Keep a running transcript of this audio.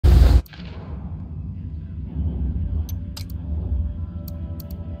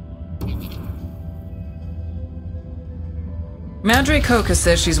Madre Coca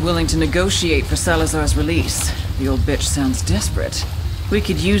says she's willing to negotiate for Salazar's release. The old bitch sounds desperate. We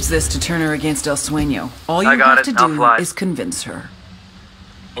could use this to turn her against El Sueño. All you have to do is convince her.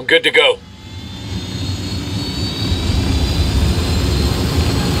 I'm good to go.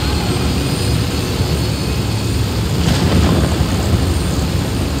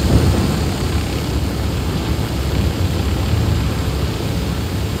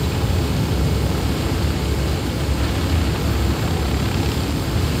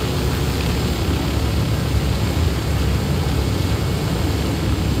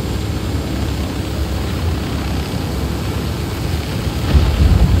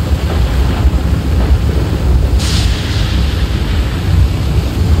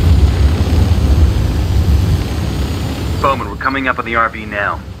 Coming up on the RV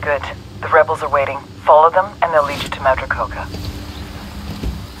now. Good. The rebels are waiting. Follow them, and they'll lead you to Madre Coca.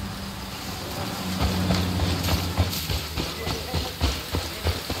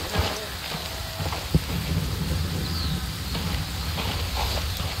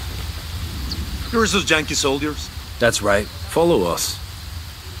 Here's those Yankee soldiers. That's right. Follow us.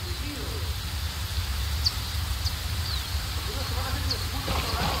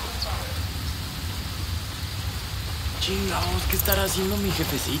 Chingados, ¿qué estará haciendo mi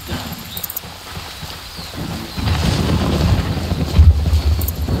jefecita?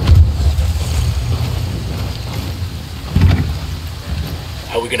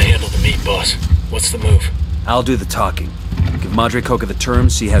 How are we gonna handle the meat, boss? What's the move? I'll do the talking. Give Madre Coca the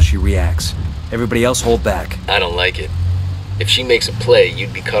terms, see how she reacts. Everybody else hold back. I don't like it. If she makes a play,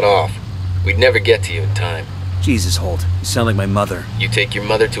 you'd be cut off. We'd never get to you in time. Jesus, Holt. You sound like my mother. You take your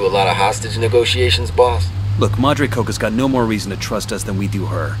mother to a lot of hostage negotiations, boss? Look, Madre Coca's got no more reason to trust us than we do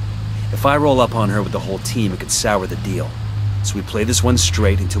her. If I roll up on her with the whole team, it could sour the deal. So we play this one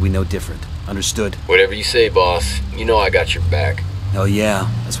straight until we know different. Understood? Whatever you say, boss. You know I got your back. Hell yeah,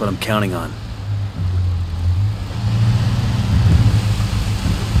 that's what I'm counting on.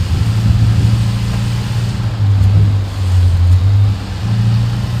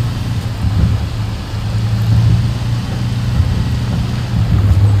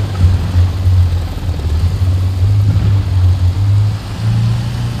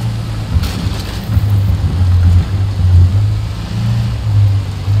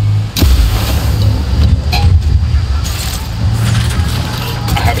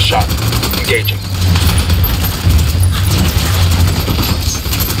 Engaging.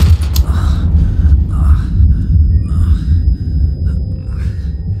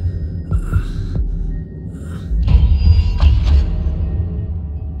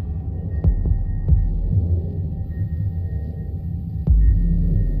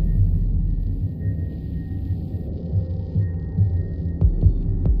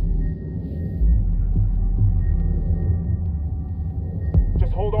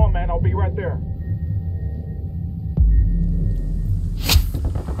 Just hold on, man. I'll be right there.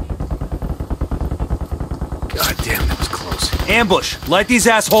 God damn, that was close. Ambush! Light these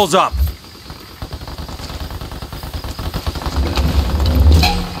assholes up!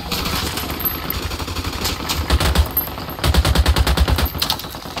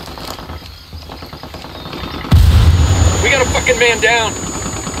 We got a fucking man down!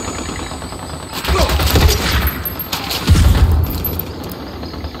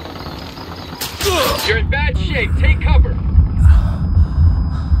 You're in bad shape. Take cover.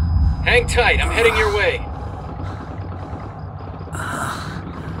 Hang tight. I'm heading your way.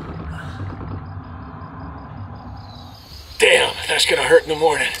 Damn, that's gonna hurt in the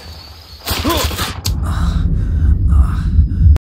morning.